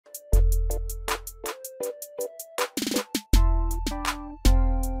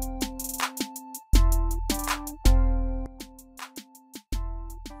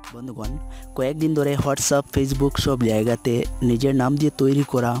বন্ধুগণ, কয়েকদিন ধরে হোয়াটসঅ্যাপ, ফেসবুক সব জায়গাতে নিজের নাম দিয়ে তৈরি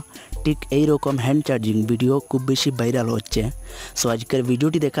করা ঠিক এই রকম হ্যান্ড চার্জিং ভিডিও খুব বেশি ভাইরাল হচ্ছে। সো আজকের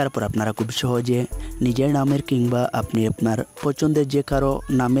ভিডিওটি দেখার পর আপনারা খুব সহজে নিজের নামের কিংবা আপনি আপনার পছন্দের যে কারো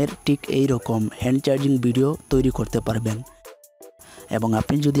নামের ঠিক এই রকম হ্যান্ড চার্জিং ভিডিও তৈরি করতে পারবেন। এবং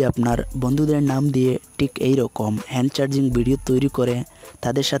আপনি যদি আপনার বন্ধুদের নাম দিয়ে ঠিক এই রকম হ্যান্ড চার্জিং ভিডিও তৈরি করে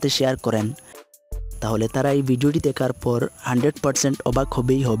তাদের সাথে শেয়ার করেন, তাহলে তারা এই ভিডিওটি দেখার পর 100% অবাক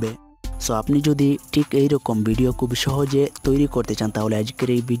হবেই হবে। সো আপনি যদি ঠিক এই রকম ভিডিও খুব সহজে তৈরি করতে চান, তাহলে আজকের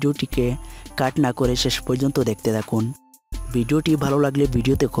এই ভিডিওটিকে কাট না করে শেষ পর্যন্ত দেখতে থাকুন। ভিডিওটি ভালো লাগলে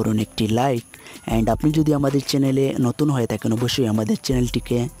ভিডিওতে করুন একটি লাইক, অ্যান্ড আপনি যদি আমাদের চ্যানেলে নতুন হয়ে থাকেন অবশ্যই আমাদের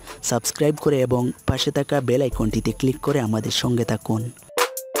চ্যানেলটিকে সাবস্ক্রাইব করে এবং পাশে থাকা বেল আইকনটিতে ক্লিক করে আমাদের সঙ্গে থাকুন।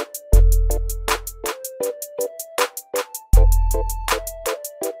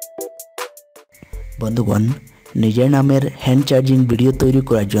 বন্ধুগণ, নিজের নামের হ্যান্ড চার্জিং ভিডিও তৈরি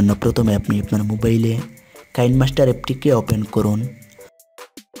করার জন্য প্রথমে আপনি আপনার মোবাইলে KineMaster অ্যাপটিকে ওপেন করুন।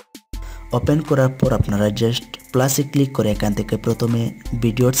 ওপেন করার পর আপনারা জাস্ট প্লাসে ক্লিক করে এখান থেকে প্রথমে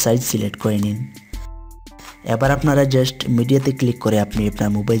ভিডিওর সাইজ সিলেক্ট করে নিন। এবার আপনারা জাস্ট মিডিয়াতে ক্লিক করে আপনি আপনার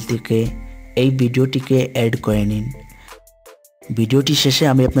মোবাইল থেকে এই ভিডিওটিকে অ্যাড করে নিন। ভিডিওটি শেষে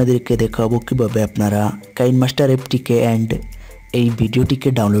আমি আপনাদেরকে দেখাবো কীভাবে আপনারা KineMaster অ্যাপটিকে অ্যান্ড এই ভিডিওটিকে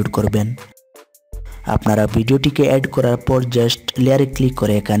ডাউনলোড করবেন। আপনারা ভিডিওটিকে অ্যাড করার পর জাস্ট লেয়ারে ক্লিক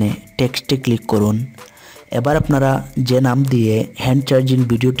করে এখানে টেক্সটে ক্লিক করুন। এবার আপনারা যে নাম দিয়ে হ্যান্ড চার্জিং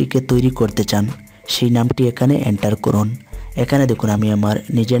ভিডিওটিকে তৈরি করতে চান সেই নামটি এখানে এন্টার করুন। এখানে দেখুন আমি আমার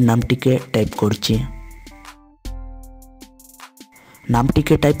নিজের নামটিকে টাইপ করছি।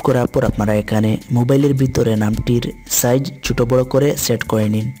 নামটিকে টাইপ করার পর আপনারা এখানে মোবাইলের ভিতরে নামটির সাইজ ছোট বড় করে সেট করে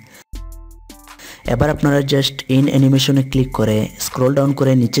নিন। এবার আপনারা জাস্ট ইন অ্যানিমেশনে ক্লিক করে স্ক্রল ডাউন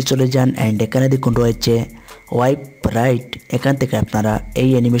করে নিচে চলে যান, অ্যান্ড এখানে দেখুন রয়েছে ওয়াইপ রাইট। এখান থেকে আপনারা এই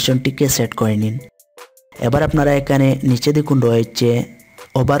অ্যানিমেশনটিকে সেট করে নিন। এবার আপনারা এখানে নিচে দেখুন রয়েছে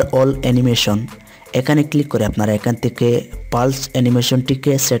ওভারঅল অ্যানিমেশন। এখানে ক্লিক করে আপনারা এখান থেকে পালস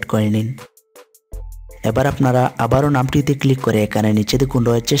অ্যানিমেশনটিকে সেট করে নিন। এবার আপনারা আবারও নামটিতে ক্লিক করে এখানে নিচে দেখুন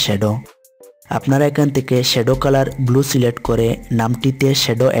রয়েছে শ্যাডো। আপনারা এখান থেকে শ্যাডো কালার ব্লু সিলেক্ট করে নামটিতে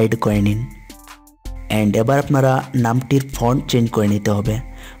শ্যাডো অ্যাড করে নিন। অ্যান্ড এবার আপনারা নামটির ফন্ট চেঞ্জ করে নিতে হবে।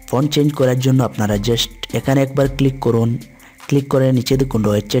 ফন্ট চেঞ্জ করার জন্য আপনারা জাস্ট এখানে একবার ক্লিক করুন। ক্লিক করে নিচে দেখুন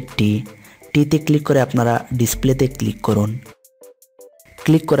রয়েছে টিতে ক্লিক করে আপনারা ডিসপ্লেতে ক্লিক করুন।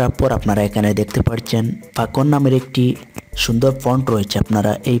 ক্লিক করার পর আপনারা এখানে দেখতে পাচ্ছেন ফাকন নামের একটি সুন্দর ফন্ট রয়েছে।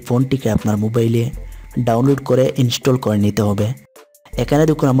 আপনারা এই ফন্টটিকে আপনার মোবাইলে ডাউনলোড করে ইনস্টল করে নিতে হবে। এখানে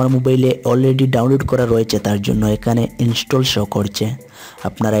দেখুন আমার মোবাইলে অলরেডি ডাউনলোড করা রয়েছে, তার জন্য এখানে ইনস্টল শো করছে।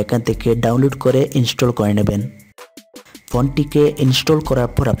 আপনারা এখান থেকে ডাউনলোড করে ইনস্টল করে নেবেন। ফোনটিকে ইনস্টল করার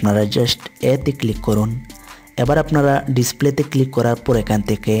পর আপনারা জাস্ট এতে ক্লিক করুন। এবার আপনারা ডিসপ্লেতে ক্লিক করার পর এখান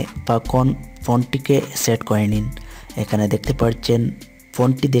থেকে ফাকন ফোনটিকে সেট করে নিন। এখানে দেখতে পাচ্ছেন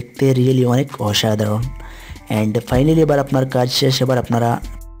ফোনটি দেখতে রিয়েলি অনেক অসাধারণ। অ্যান্ড ফাইনালি এবার আপনার কাজ শেষ। এবার আপনারা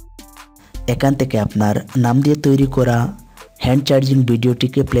এখান থেকে আপনার নাম দিয়ে তৈরি করা হ্যান্ড চার্জিং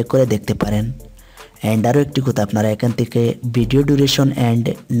ভিডিওটিকে প্লে করে দেখতে পারেন। অ্যান্ড আরও একটি কথা, আপনারা এখান থেকে video duration and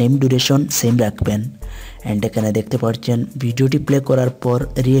name duration same রাখবেন। অ্যান্ড এখানে দেখতে পাচ্ছেন ভিডিওটি প্লে করার পর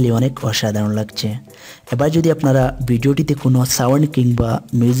রিয়েলি অনেক অসাধারণ লাগছে। এবার যদি আপনারা ভিডিওটিতে কোনো সাউন্ড কিংবা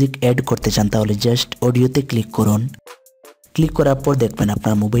মিউজিক অ্যাড করতে চান, তাহলে জাস্ট অডিওতে ক্লিক করুন। ক্লিক করার পর দেখবেন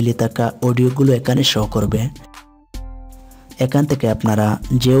আপনার মোবাইলে থাকা অডিওগুলো এখানে শো করবে। এখান থেকে আপনারা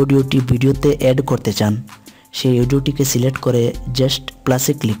যে অডিওটি ভিডিওতে অ্যাড করতে চান সেই অডিওটিকে সিলেক্ট করে জাস্ট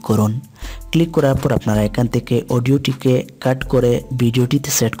প্লাসে ক্লিক করুন। ক্লিক করার পর আপনারা এখান থেকে অডিওটিকে কাট করে ভিডিওটিতে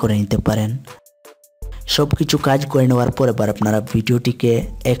সেট করে নিতে পারেন। সব কিছু কাজ করে নেওয়ার পর এবার আপনারা ভিডিওটিকে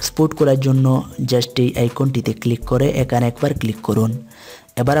এক্সপোর্ট করার জন্য জাস্ট এই আইকনটিতে ক্লিক করে এখানে একবার ক্লিক করুন।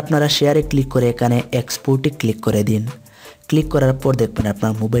 এবার আপনারা শেয়ারে ক্লিক করে এখানে এক্সপোর্টে ক্লিক করে দিন। ক্লিক করার পর দেখবেন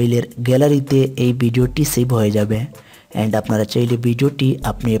আপনার মোবাইলের গ্যালারিতে এই ভিডিওটি সেভ হয়ে যাবে। অ্যান্ড আপনারা চাইলে ভিডিওটি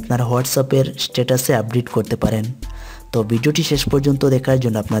আপনি আপনার হোয়াটসঅ্যাপের স্ট্যাটাসে আপডেট করতে পারেন। তো ভিডিওটি শেষ পর্যন্ত দেখার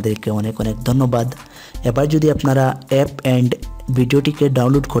জন্য আপনাদেরকে অনেক অনেক ধন্যবাদ। এবার যদি আপনারা অ্যাপ অ্যান্ড ভিডিওটিকে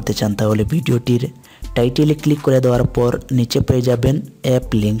ডাউনলোড করতে চান, তাহলে ভিডিওটির টাইটেলে ক্লিক করে দেওয়ার পর নিচে পেয়ে যাবেন অ্যাপ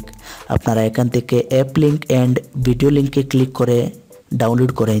লিঙ্ক। আপনারা এখান থেকে অ্যাপ লিঙ্ক অ্যান্ড ভিডিও লিঙ্কে ক্লিক করে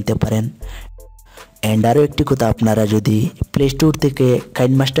ডাউনলোড করে নিতে পারেন। অ্যান্ড আরও একটি কথা, আপনারা যদি প্লে স্টোর থেকে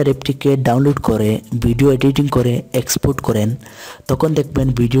KineMaster অ্যাপটিকে ডাউনলোড করে ভিডিও এডিটিং করে এক্সপোর্ট করেন, তখন দেখবেন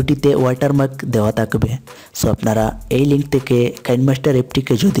ভিডিওটিতে ওয়াটারমার্ক দেওয়া থাকবে। সো আপনারা এই লিঙ্ক থেকে KineMaster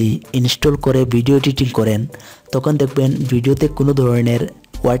অ্যাপটিকে যদি ইনস্টল করে ভিডিও এডিটিং করেন, তখন দেখবেন ভিডিওতে কোনো ধরনের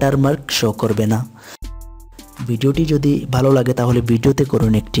ওয়াটারমার্ক শো করবে না। ভিডিওটি যদি ভালো লাগে তাহলে ভিডিওতে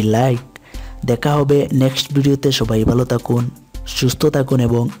করুন একটি লাইক। দেখা হবে নেক্সট ভিডিওতে। সবাই ভালো থাকুন। সুস্থ থাকুন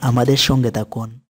এবং আমাদের সঙ্গে থাকুন।